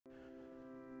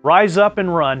Rise up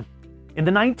and run. In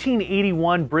the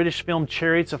 1981 British film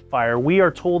Chariots of Fire, we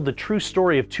are told the true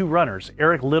story of two runners,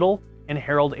 Eric Liddell and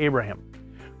Harold Abraham,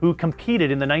 who competed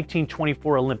in the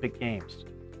 1924 Olympic Games.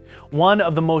 One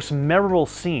of the most memorable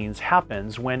scenes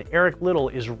happens when Eric Liddell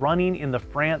is running in the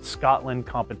France-Scotland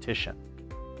competition.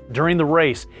 During the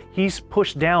race, he's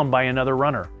pushed down by another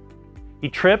runner. He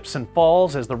trips and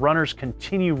falls as the runners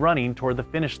continue running toward the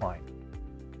finish line.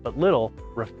 But Liddell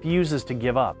refuses to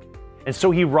give up. And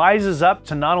so he rises up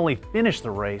to not only finish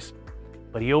the race,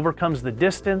 but he overcomes the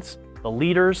distance, the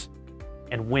leaders,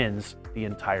 and wins the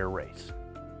entire race.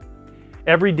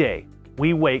 Every day,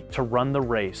 we wake to run the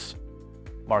race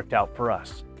marked out for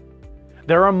us.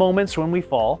 There are moments when we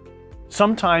fall.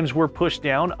 Sometimes we're pushed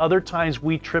down, other times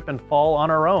we trip and fall on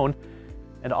our own,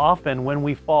 and often when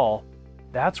we fall,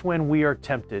 that's when we are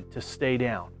tempted to stay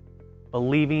down,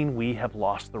 believing we have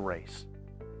lost the race.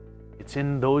 It's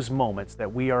in those moments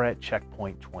that we are at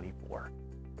checkpoint 24.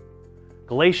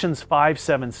 Galatians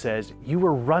 5:7 says, "You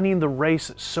were running the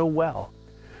race so well.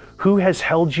 Who has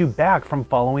held you back from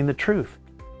following the truth?"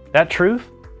 That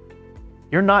truth?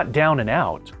 You're not down and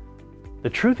out. The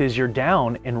truth is you're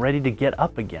down and ready to get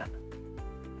up again.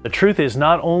 The truth is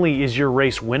not only is your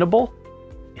race winnable,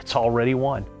 it's already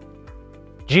won.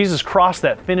 Jesus crossed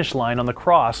that finish line on the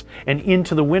cross and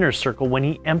into the winner's circle when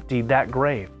he emptied that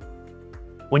grave.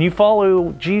 When you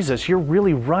follow Jesus, you're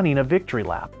really running a victory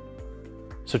lap.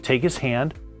 So take his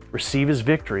hand, receive his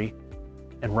victory,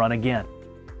 and run again.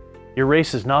 Your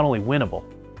race is not only winnable,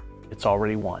 it's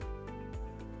already won.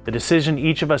 The decision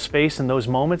each of us face in those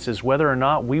moments is whether or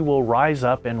not we will rise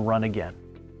up and run again.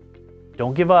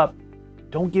 Don't give up.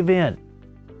 Don't give in.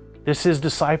 This is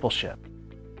discipleship.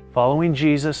 Following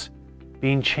Jesus,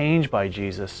 being changed by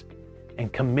Jesus,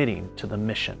 and committing to the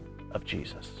mission of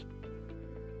Jesus.